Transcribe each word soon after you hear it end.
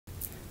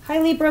Hi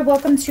Libra,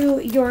 welcome to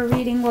your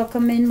reading.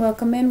 Welcome in,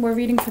 welcome in. We're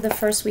reading for the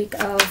first week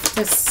of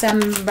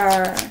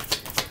December.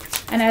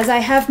 And as I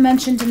have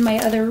mentioned in my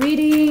other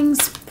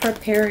readings,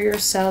 prepare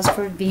yourselves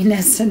for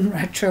Venus in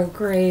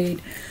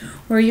retrograde,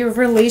 where your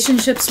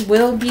relationships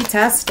will be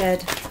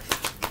tested.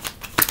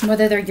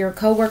 Whether they're your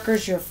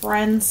coworkers, your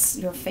friends,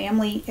 your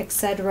family,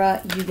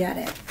 etc., you get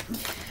it.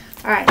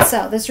 All right,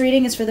 so this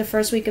reading is for the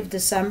first week of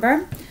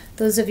December.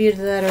 Those of you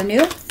that are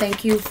new,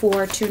 thank you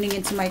for tuning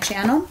into my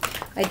channel.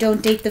 I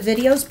don't date the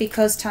videos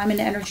because time and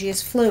energy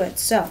is fluid.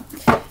 So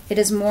it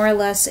is more or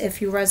less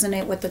if you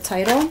resonate with the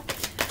title.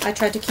 I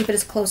try to keep it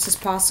as close as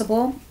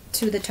possible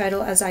to the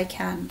title as I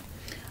can.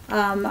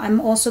 I'm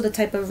also the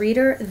type of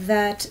reader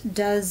that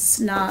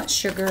does not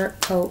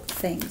sugarcoat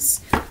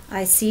things.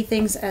 I see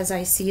things as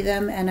I see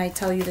them, and I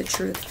tell you the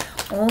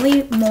truth.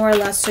 Only more or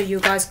less so you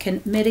guys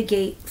can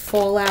mitigate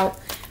fallout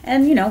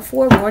and, you know,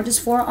 forewarned is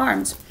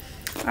forearmed.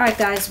 All right,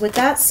 guys, with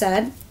that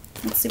said,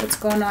 let's see what's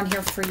going on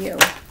here for you.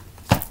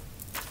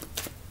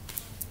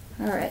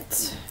 All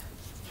right.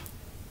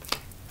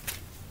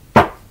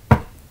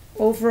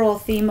 Overall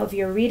theme of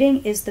your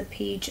reading is the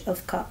Page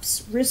of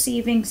Cups,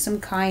 receiving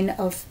some kind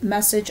of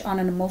message on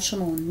an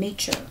emotional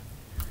nature.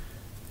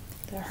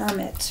 The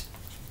Hermit.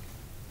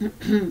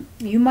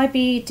 You might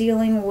be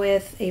dealing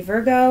with a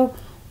Virgo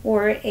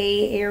or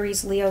a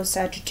Aries, Leo,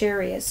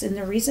 Sagittarius. In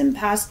the recent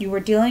past, you were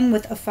dealing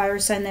with a fire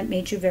sign that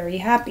made you very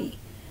happy.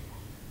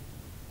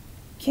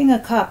 King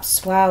of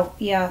Cups. Wow,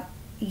 yeah.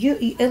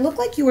 It looked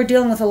like you were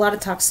dealing with a lot of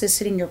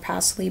toxicity in your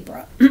past,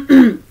 Libra.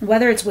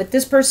 Whether it's with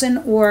this person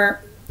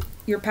or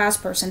your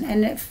past person,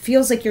 and it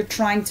feels like you're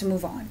trying to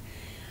move on.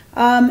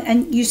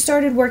 And you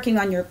started working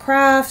on your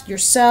craft,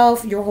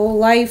 yourself, your whole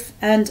life,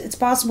 and it's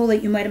possible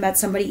that you might have met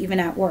somebody even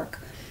at work.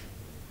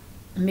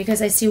 Because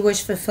I see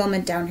wish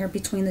fulfillment down here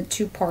between the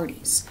two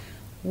parties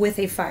with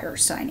a fire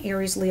sign,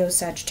 Aries, Leo,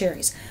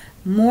 Sagittarius.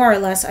 More or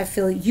less, I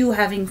feel you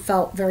having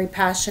felt very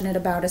passionate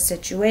about a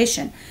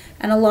situation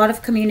and a lot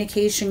of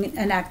communication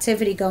and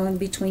activity going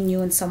between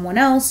you and someone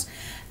else.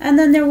 And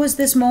then there was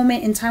this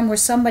moment in time where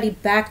somebody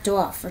backed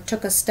off or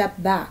took a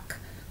step back,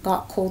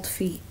 got cold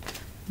feet,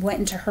 went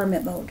into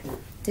hermit mode,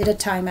 did a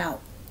timeout.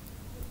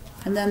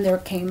 And then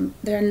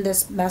then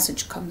this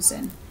message comes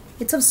in.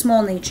 It's of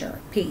small nature,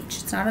 Page.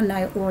 It's not a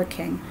knight or a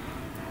king.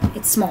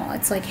 It's small.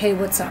 It's like, hey,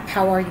 what's up?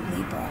 How are you,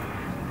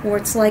 Libra? Or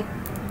it's like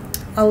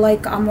a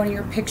like on one of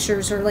your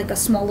pictures, or like a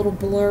small little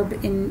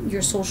blurb in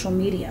your social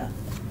media.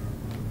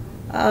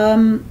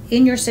 In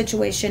your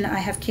situation, I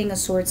have King of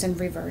Swords in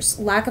reverse.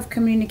 Lack of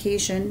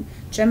communication.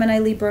 Gemini,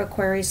 Libra,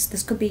 Aquarius.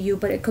 This could be you,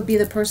 but it could be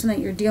the person that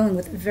you're dealing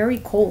with. Very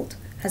cold.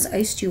 Has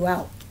iced you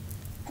out.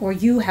 Or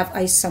you have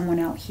iced someone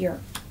out here.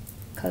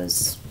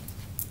 Because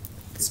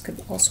this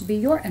could also be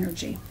your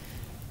energy.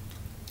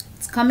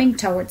 It's coming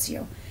towards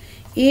you.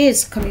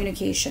 Is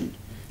communication.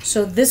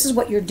 So this is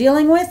what you're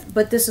dealing with,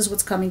 but this is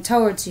what's coming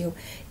towards you.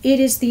 It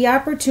is the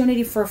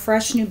opportunity for a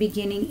fresh new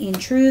beginning in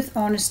truth,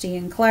 honesty,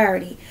 and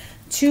clarity.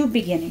 Two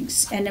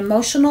beginnings, an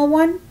emotional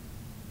one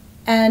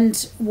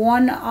and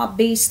one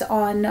based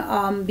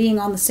on being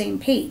on the same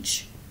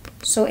page.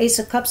 So Ace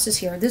of Cups is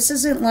here. This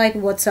isn't like,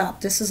 what's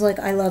up? This is like,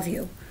 I love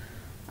you.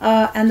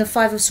 And the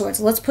Five of Swords.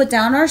 Let's put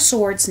down our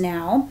swords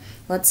now.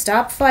 Let's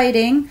stop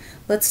fighting.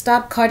 Let's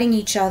stop cutting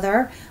each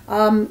other.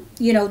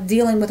 You know,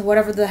 dealing with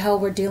whatever the hell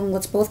we're dealing.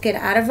 Let's both get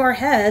out of our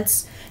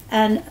heads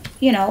and,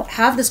 you know,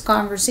 have this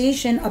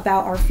conversation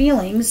about our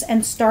feelings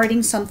and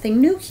starting something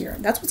new here.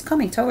 That's what's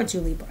coming towards you,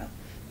 Libra.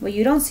 What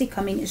you don't see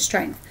coming is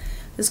strength.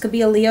 This could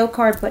be a Leo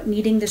card, but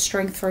needing the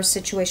strength for a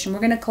situation. We're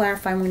going to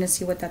clarify and we're going to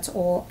see what that's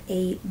all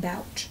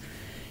about.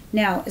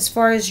 Now, as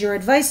far as your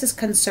advice is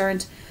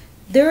concerned,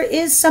 there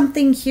is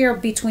something here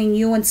between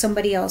you and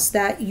somebody else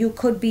that you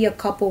could be a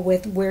couple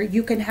with, where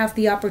you can have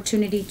the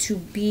opportunity to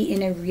be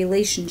in a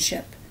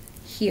relationship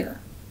here.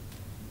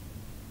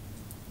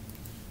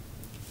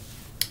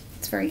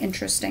 It's very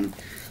interesting.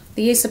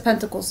 The Ace of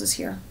Pentacles is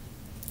here.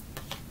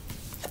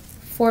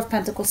 Four of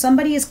Pentacles.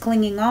 Somebody is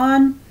clinging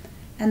on.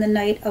 And the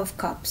Knight of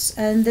Cups.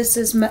 And this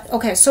is...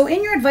 Okay, so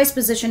in your advice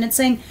position, it's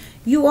saying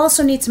you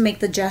also need to make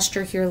the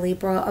gesture here,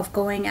 Libra, of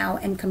going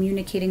out and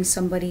communicating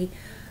something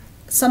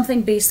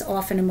based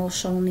off an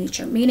emotional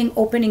nature, meaning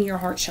opening your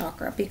heart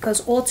chakra, because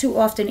all too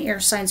often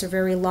air signs are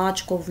very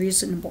logical,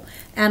 reasonable,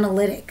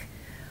 analytic.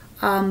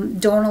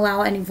 Don't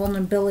allow any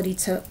vulnerability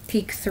to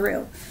peek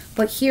through.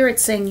 But here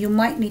it's saying you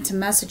might need to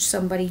message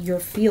somebody your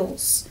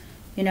feels,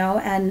 you know,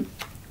 and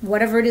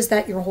whatever it is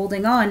that you're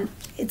holding on,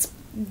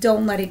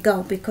 don't let it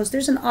go, because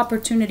there's an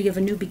opportunity of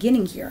a new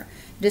beginning here.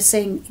 It is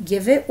saying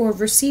give it or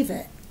receive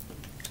it.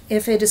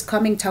 If it is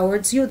coming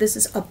towards you, this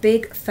is a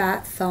big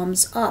fat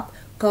thumbs up.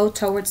 Go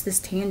towards this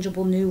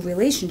tangible new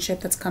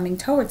relationship that's coming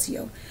towards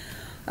you.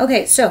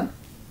 Okay, so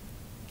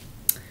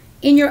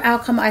in your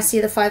outcome, I see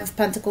the Five of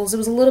Pentacles. It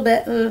was a little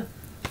bit,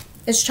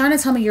 it's trying to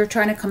tell me you're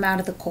trying to come out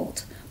of the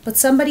cold. But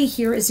somebody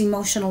here is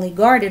emotionally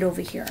guarded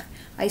over here.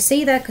 I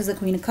say that because the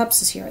Queen of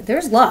Cups is here.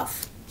 There's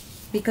love,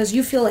 because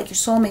you feel like you're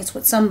soulmates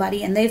with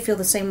somebody and they feel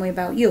the same way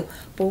about you.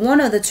 But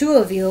one of the two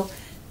of you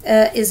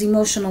is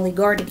emotionally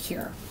guarded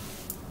here.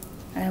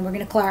 And we're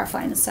going to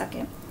clarify in a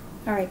second.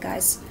 All right,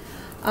 guys.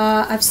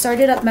 I've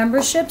started up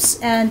memberships,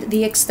 and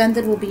the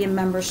extended will be in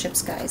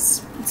memberships,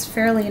 guys. It's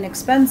fairly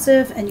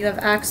inexpensive, and you have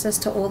access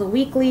to all the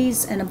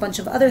weeklies and a bunch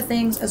of other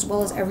things, as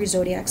well as every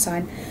zodiac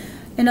sign.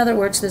 In other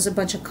words, there's a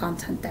bunch of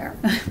content there.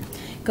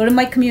 Go to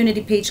my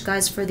community page,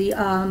 guys, for the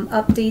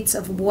updates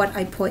of what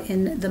I put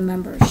in the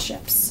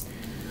memberships.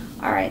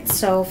 All right,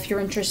 so if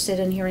you're interested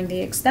in hearing the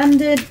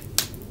extended,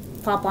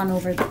 pop on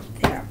over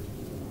there.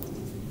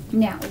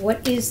 Now,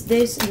 what is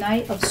this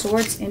Knight of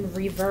Swords in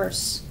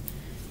reverse?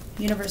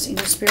 Universe,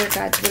 Angel, Spirit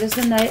Guides. What is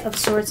the Knight of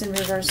Swords in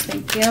reverse?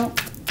 Thank you.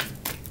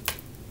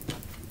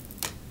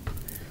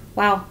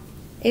 Wow.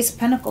 Ace of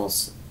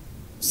Pentacles.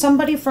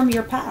 Somebody from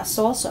your past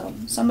also.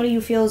 Somebody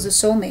you feel is a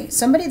soulmate.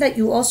 Somebody that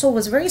you also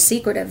was very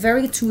secretive,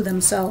 very to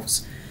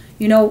themselves.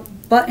 You know,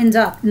 buttoned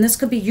up. And this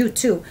could be you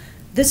too.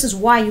 This is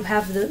why you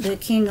have the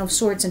King of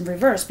Swords in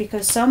reverse.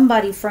 Because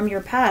somebody from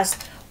your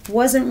past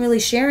wasn't really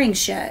sharing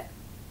shit.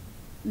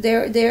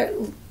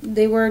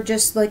 They were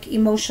just like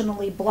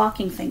emotionally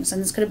blocking things, and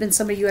this could have been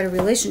somebody you had a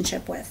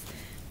relationship with.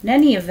 In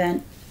any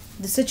event,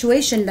 the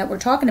situation that we're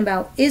talking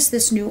about is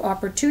this new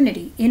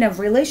opportunity in a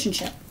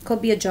relationship.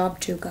 Could be a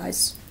job too,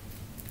 guys.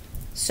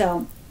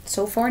 So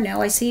far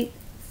now I see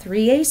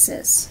 3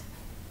 aces.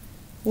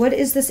 What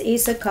is this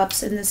Ace of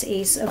Cups and this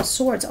Ace of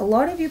Swords? A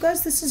lot of you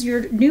guys, this is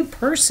your new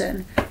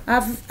person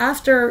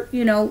after,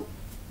 you know,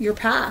 your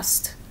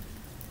past,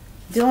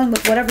 dealing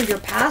with whatever your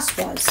past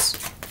was.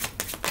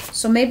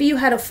 So maybe you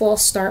had a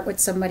false start with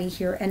somebody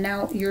here, and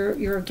now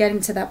you're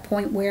getting to that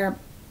point where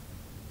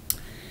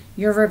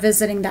you're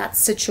revisiting that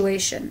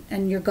situation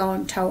and you're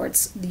going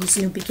towards these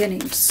new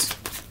beginnings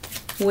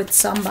with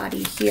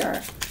somebody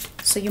here.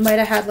 So you might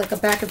have had like a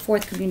back and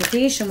forth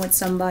communication with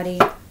somebody,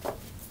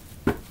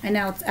 and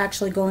now it's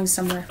actually going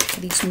somewhere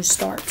for these new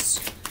starts.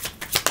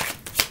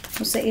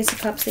 What's the Ace of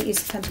Cups, the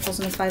Ace of Pentacles,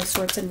 and the Five of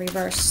Swords in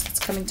reverse? It's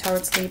coming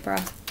towards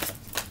Libra.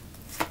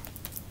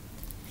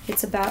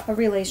 It's about a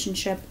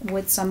relationship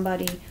with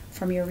somebody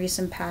from your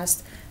recent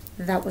past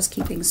that was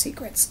keeping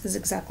secrets, is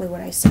exactly what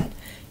I said.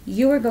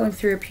 You are going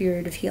through a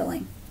period of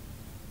healing.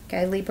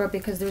 Okay, Libra,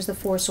 because there's the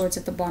Four Swords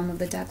at the bottom of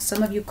the deck.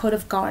 Some of you could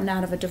have gotten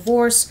out of a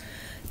divorce.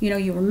 You know,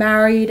 you were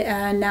married,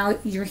 and now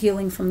you're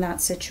healing from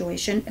that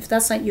situation. If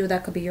that's not you,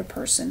 that could be your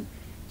person.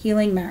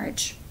 Healing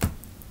marriage.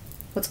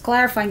 What's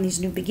clarifying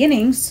these new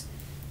beginnings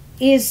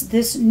is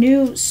this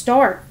new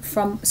start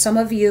from some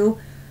of you.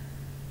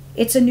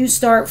 It's a new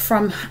start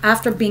from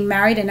after being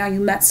married and now you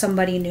met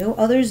somebody new.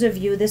 Others of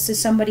you, this is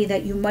somebody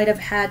that you might have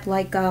had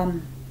like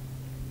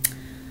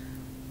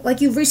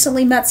you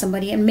recently met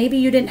somebody, and maybe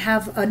you didn't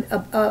have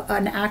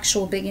an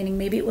actual beginning.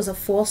 Maybe it was a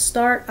false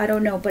start. I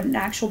don't know, but an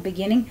actual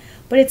beginning.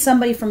 But it's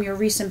somebody from your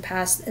recent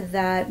past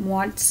that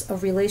wants a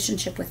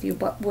relationship with you,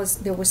 but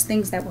there was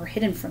things that were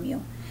hidden from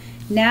you.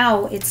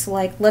 Now it's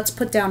like, let's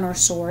put down our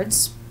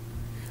swords.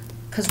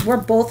 Because we're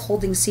both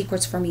holding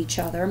secrets from each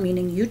other,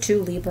 meaning you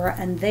too, Libra,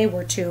 and they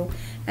were too.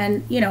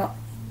 And, you know,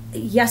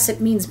 yes,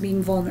 it means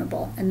being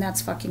vulnerable, and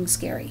that's fucking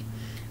scary.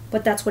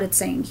 But that's what it's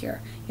saying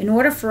here. In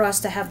order for us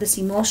to have this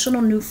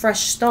emotional new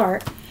fresh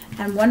start,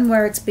 and one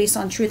where it's based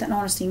on truth and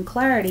honesty and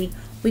clarity,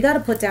 we got to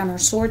put down our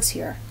swords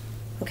here,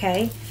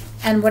 okay?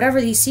 And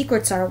whatever these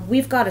secrets are,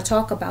 we've got to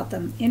talk about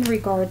them in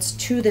regards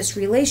to this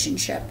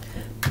relationship,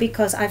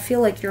 because I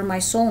feel like you're my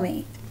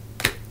soulmate.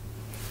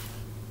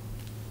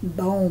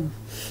 Boom.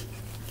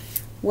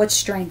 What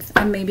strength?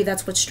 And maybe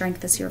that's what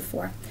strength is here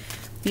for.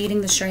 Needing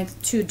the strength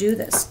to do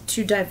this,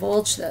 to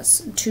divulge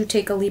this, to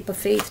take a leap of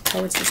faith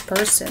towards this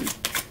person,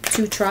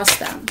 to trust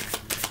them.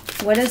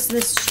 What is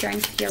this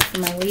strength here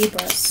for my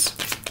Libras?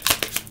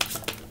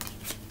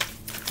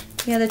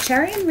 Yeah, the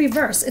Chariot in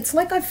reverse. It's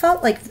like I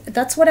felt like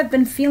that's what I've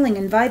been feeling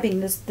and vibing,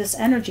 this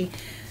energy.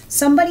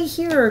 Somebody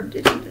here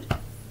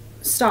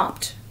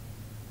stopped.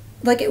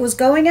 Like it was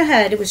going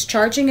ahead. It was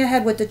charging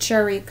ahead with the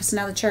Chariot, because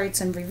now the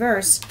Chariot's in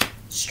reverse.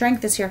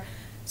 Strength is here.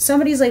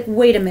 Somebody's like,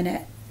 wait a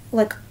minute,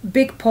 like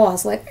big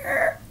pause, like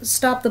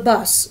stop the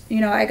bus.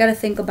 You know, I got to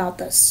think about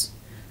this.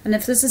 And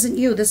if this isn't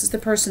you, this is the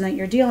person that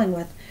you're dealing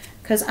with,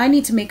 because I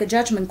need to make a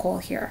judgment call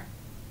here.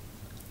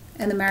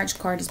 And the marriage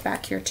card is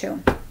back here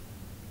too.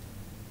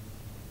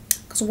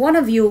 Because one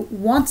of you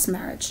wants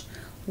marriage.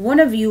 One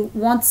of you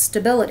wants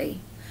stability.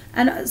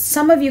 And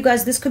some of you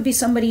guys, this could be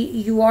somebody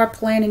you are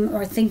planning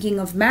or thinking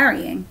of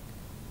marrying.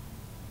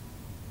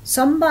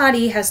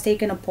 Somebody has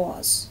taken a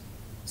pause.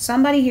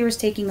 Somebody here is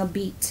taking a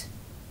beat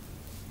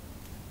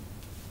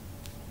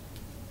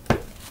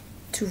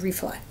to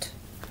reflect.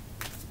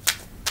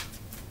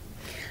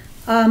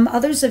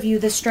 Others of you,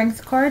 the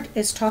Strength card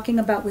is talking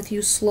about with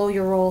you, slow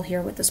your roll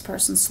here with this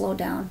person. Slow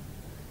down.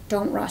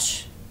 Don't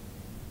rush.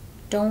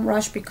 Don't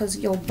rush, because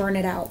you'll burn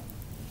it out.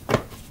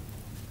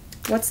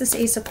 What's this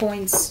Ace of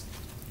Coins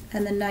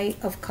and the Knight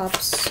of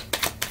Cups?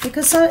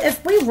 Because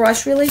if we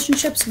rush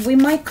relationships, we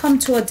might come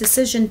to a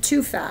decision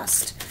too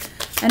fast.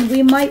 And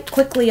we might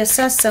quickly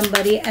assess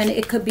somebody, and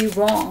it could be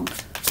wrong.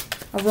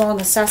 A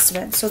wrong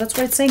assessment. So that's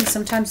what it's saying.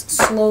 Sometimes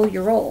slow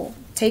your roll.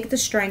 Take the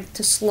strength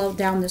to slow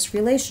down this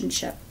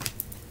relationship.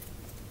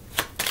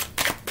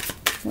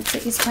 What's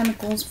the Ace of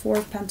Pentacles, Four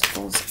of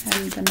Pentacles,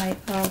 and the Knight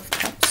of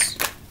Cups?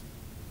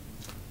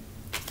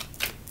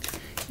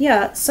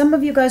 Yeah, some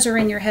of you guys are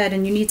in your head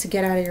and you need to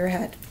get out of your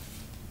head.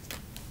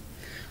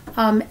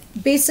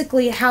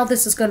 Basically, how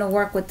this is going to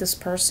work with this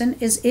person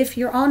is if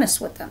you're honest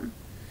with them.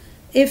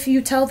 If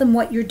you tell them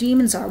what your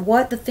demons are,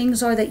 what the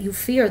things are that you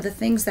fear, the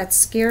things that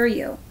scare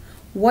you,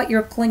 what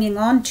you're clinging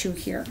on to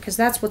here, because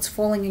that's what's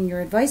falling in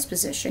your advice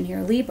position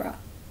here, Libra.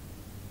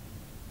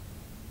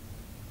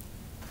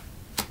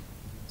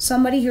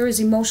 Somebody here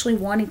is emotionally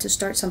wanting to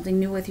start something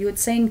new with you.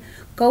 It's saying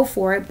go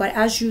for it, but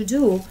as you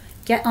do,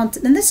 get on.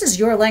 And this is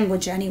your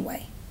language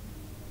anyway.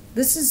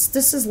 This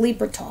is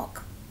Libra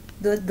talk.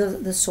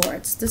 The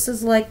swords. This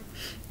is like,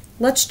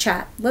 let's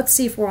chat. Let's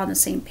see if we're on the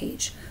same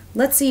page.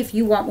 Let's see if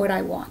you want what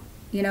I want.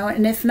 You know,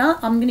 and if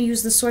not, I'm gonna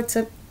use the sword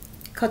to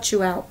cut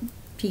you out.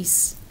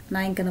 Peace. And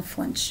I ain't gonna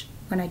flinch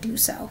when I do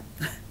so.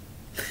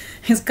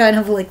 It's kind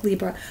of like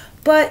Libra.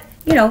 But,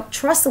 you know,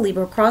 trust the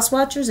Libra. Cross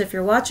watchers, if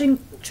you're watching,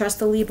 trust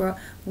the Libra.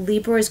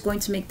 Libra is going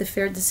to make the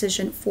fair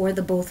decision for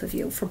the both of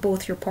you, for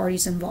both your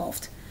parties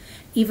involved.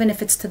 Even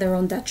if it's to their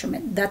own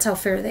detriment. That's how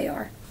fair they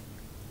are.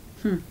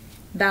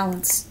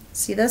 Balance.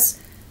 See this?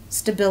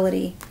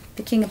 Stability.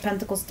 The King of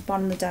Pentacles at the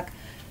bottom of the deck.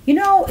 You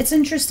know, it's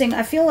interesting.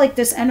 I feel like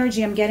this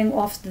energy I'm getting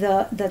off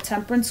the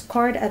Temperance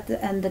card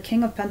and the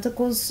King of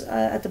Pentacles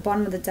at the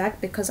bottom of the deck,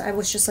 because I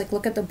was just like,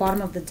 look at the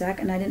bottom of the deck,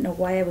 and I didn't know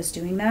why I was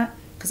doing that,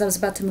 because I was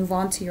about to move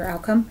on to your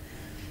outcome.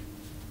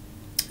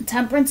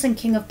 Temperance and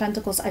King of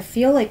Pentacles, I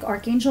feel like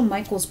Archangel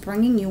Michael's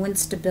bringing you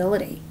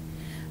instability.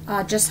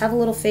 Just have a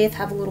little faith,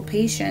 have a little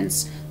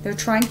patience. They're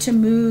trying to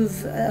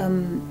move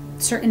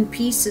certain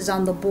pieces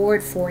on the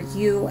board for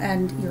you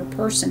and your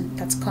person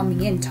that's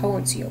coming in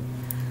towards you.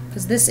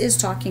 Because this is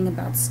talking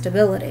about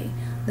stability.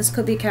 This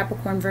could be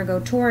Capricorn, Virgo,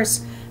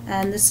 Taurus,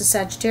 and this is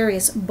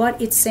Sagittarius,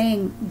 but it's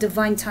saying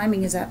divine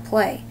timing is at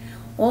play.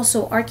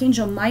 Also,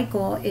 Archangel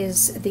Michael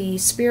is the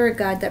spirit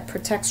guide that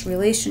protects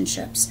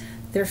relationships.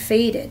 They're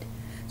fated.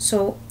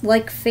 So,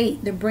 like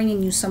fate, they're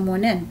bringing you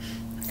someone in.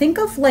 Think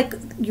of like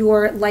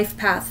your life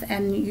path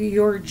and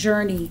your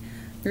journey,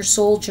 your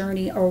soul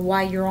journey, or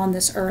why you're on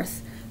this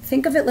earth.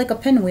 Think of it like a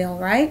pinwheel,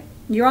 right?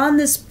 You're on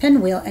this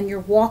pinwheel and you're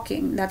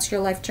walking. That's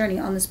your life journey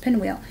on this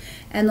pinwheel.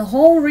 And the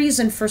whole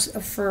reason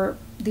for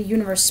the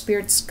universe,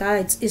 spirits,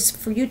 guides, is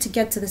for you to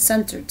get to the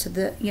center, to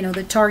the, you know,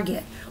 the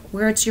target,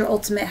 where it's your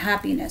ultimate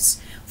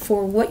happiness,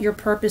 for what your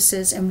purpose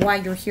is and why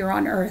you're here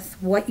on earth,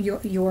 what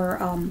your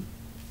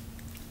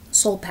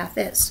soul path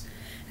is.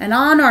 And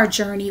on our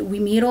journey, we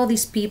meet all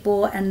these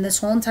people and this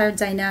whole entire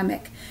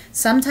dynamic.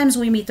 Sometimes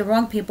we meet the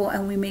wrong people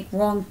and we make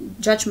wrong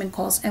judgment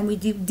calls and we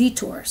do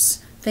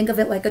detours. Think of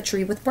it like a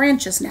tree with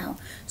branches now.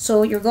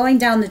 So you're going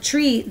down the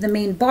tree, the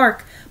main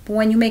bark, but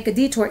when you make a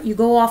detour, you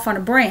go off on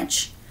a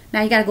branch.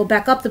 Now you got to go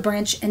back up the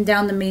branch and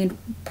down the main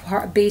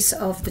base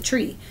of the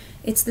tree.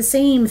 It's the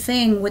same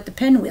thing with the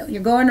pinwheel.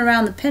 You're going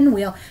around the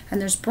pinwheel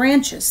and there's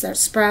branches that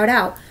sprout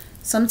out.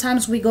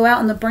 Sometimes we go out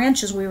on the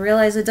branches, we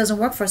realize it doesn't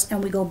work for us,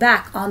 and we go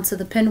back onto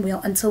the pinwheel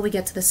until we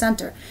get to the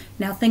center.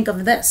 Now think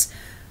of this.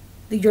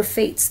 Your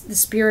fates, the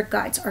spirit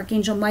guides,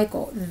 Archangel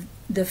Michael,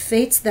 the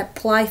fates that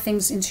ply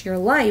things into your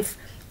life,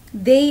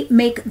 they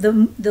make the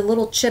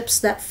little chips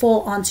that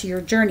fall onto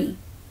your journey.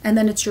 And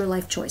then it's your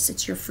life choice.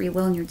 It's your free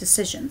will and your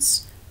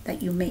decisions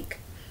that you make.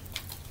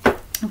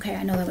 Okay,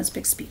 I know that was a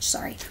big speech,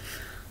 sorry.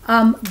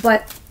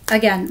 But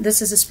again,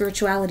 this is a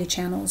spirituality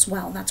channel as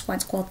well. That's why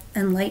it's called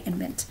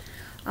Enlightenment.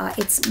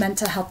 It's meant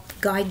to help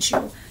guide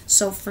you.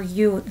 So for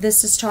you,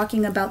 this is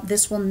talking about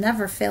this will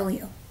never fail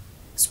you.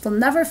 This will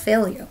never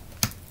fail you.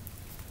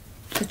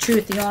 The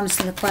truth, the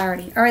honesty, the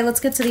clarity. All right, let's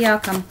get to the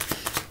outcome.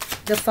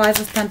 The Five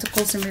of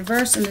Pentacles in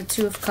reverse and the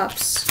Two of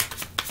Cups.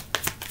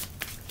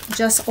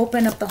 Just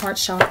open up the heart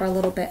chakra a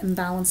little bit and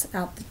balance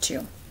out the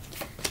two.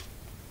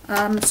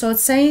 So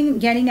it's saying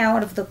getting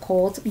out of the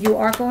cold. You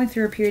are going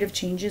through a period of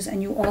changes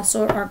and you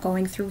also are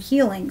going through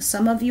healing.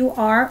 Some of you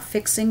are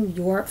fixing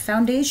your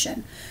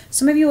foundation.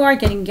 Some of you are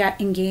getting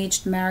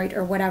engaged, married,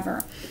 or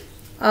whatever.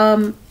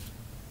 Look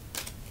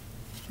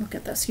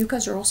at this. You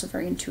guys are also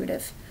very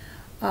intuitive.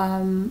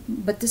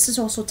 But this is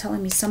also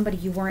telling me somebody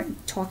you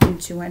weren't talking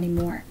to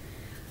anymore.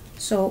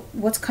 So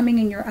what's coming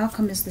in your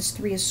outcome is this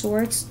Three of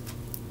Swords,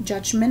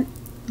 judgment,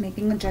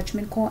 making a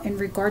judgment call in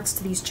regards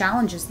to these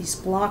challenges, these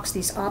blocks,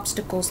 these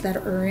obstacles that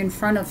are in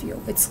front of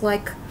you. It's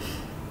like,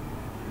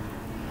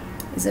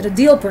 is it a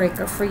deal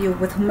breaker for you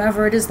with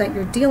whomever it is that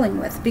you're dealing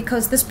with?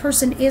 Because this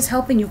person is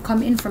helping you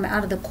come in from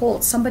out of the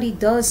cold. Somebody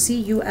does see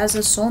you as a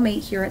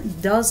soulmate here,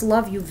 does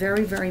love you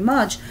very, very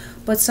much,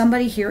 but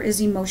somebody here is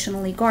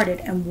emotionally guarded.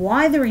 And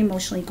why they're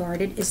emotionally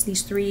guarded is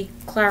these three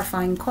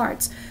clarifying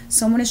cards.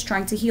 Someone is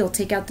trying to heal,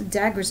 take out the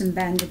daggers and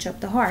bandage up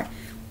the heart.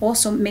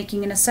 Also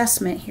making an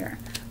assessment here.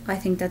 I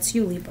think that's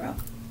you, Libra.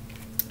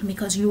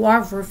 Because you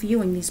are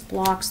reviewing these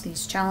blocks,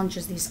 these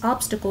challenges, these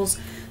obstacles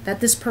that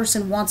this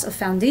person wants a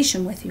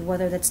foundation with you,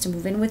 whether that's to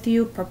move in with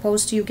you,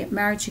 propose to you, get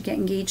married to you, get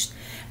engaged.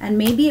 And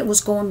maybe it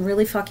was going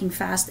really fucking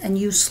fast and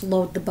you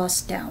slowed the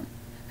bus down.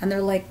 And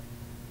they're like,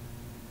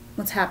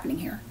 what's happening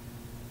here?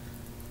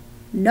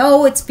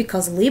 No, it's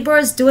because Libra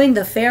is doing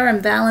the fair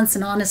and balanced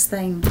and honest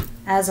thing,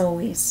 as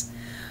always.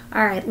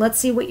 All right, let's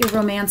see what your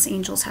romance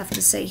angels have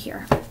to say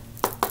here.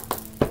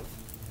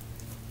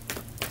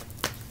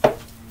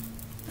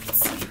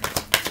 Let's see.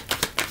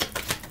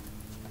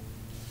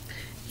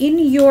 In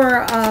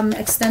your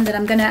extended,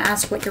 I'm going to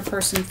ask what your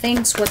person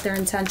thinks, what their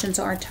intentions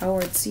are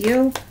towards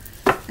you,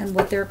 and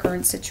what their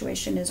current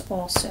situation is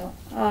also.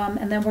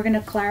 And then we're going to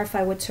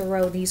clarify with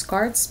Tarot these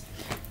cards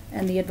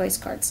and the advice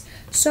cards.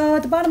 So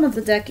at the bottom of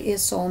the deck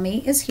is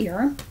Soulmate is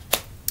here.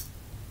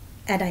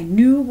 And I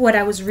knew what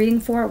I was reading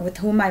for, with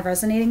whom I'm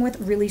resonating with.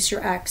 Release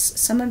your ex.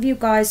 Some of you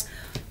guys,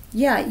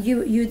 yeah,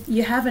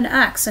 you have an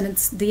ex, and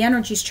it's the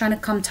energy's trying to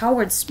come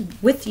towards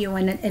with you,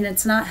 and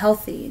it's not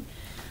healthy.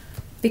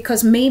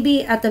 Because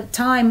maybe at the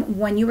time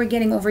when you were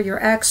getting over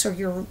your ex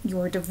or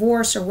your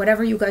divorce or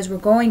whatever you guys were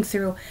going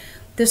through,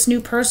 this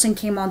new person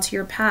came onto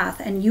your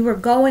path, and you were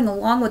going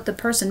along with the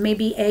person.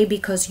 Maybe A,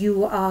 because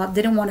you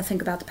didn't want to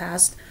think about the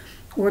past,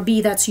 or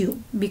B, that's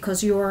you,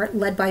 because you're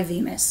led by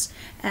Venus.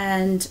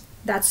 And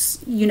that's,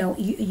 you know,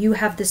 you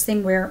have this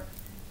thing where,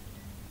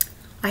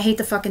 I hate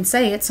to fucking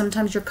say it,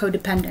 sometimes you're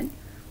codependent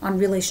on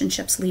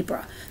relationships,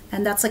 Libra.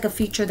 And that's like a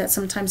feature that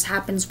sometimes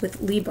happens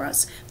with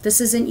Libras.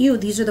 This isn't you.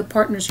 These are the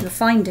partners you're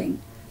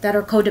finding that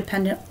are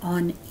codependent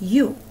on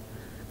you,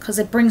 because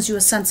it brings you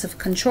a sense of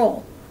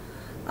control.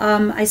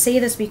 I say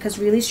this because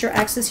release your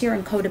exes here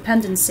and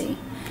codependency.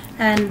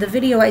 And the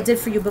video I did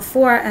for you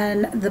before,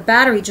 and the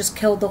battery just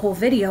killed the whole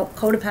video.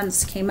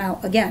 Codependency came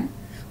out again.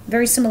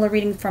 Very similar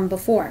reading from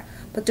before.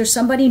 But there's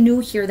somebody new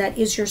here that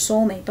is your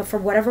soulmate, but for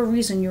whatever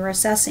reason you're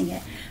assessing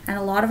it. And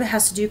a lot of it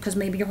has to do because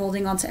maybe you're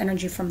holding on to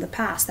energy from the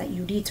past that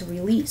you need to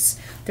release.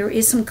 There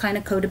is some kind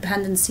of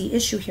codependency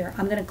issue here.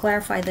 I'm going to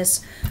clarify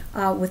this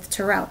with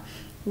Tarot.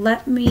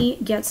 Let me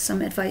get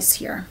some advice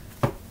here.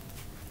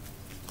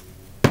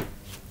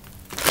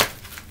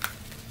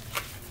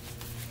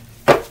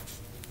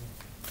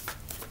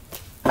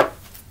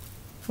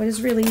 What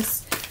is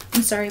release?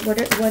 I'm sorry, what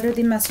are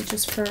the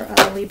messages for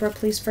Libra,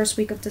 please? First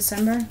week of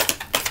December.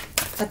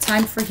 A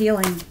time for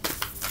healing.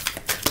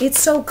 It's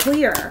so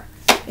clear.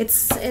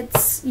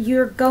 It's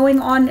you're going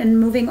on and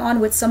moving on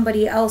with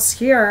somebody else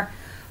here.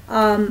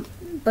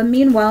 But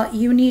meanwhile,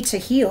 you need to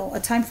heal.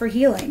 A time for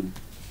healing.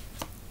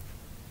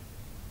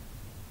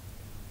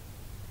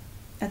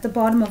 At the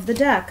bottom of the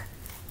deck.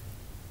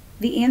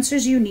 The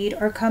answers you need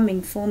are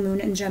coming. Full moon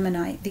and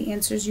Gemini. The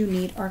answers you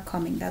need are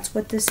coming. That's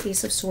what this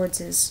Ace of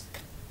Swords is.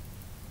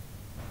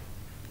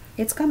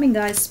 It's coming,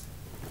 guys.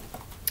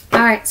 All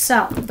right,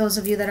 so those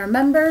of you that are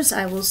members,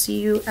 I will see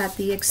you at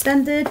the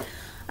extended.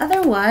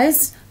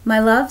 Otherwise, my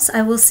loves,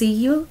 I will see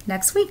you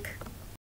next week.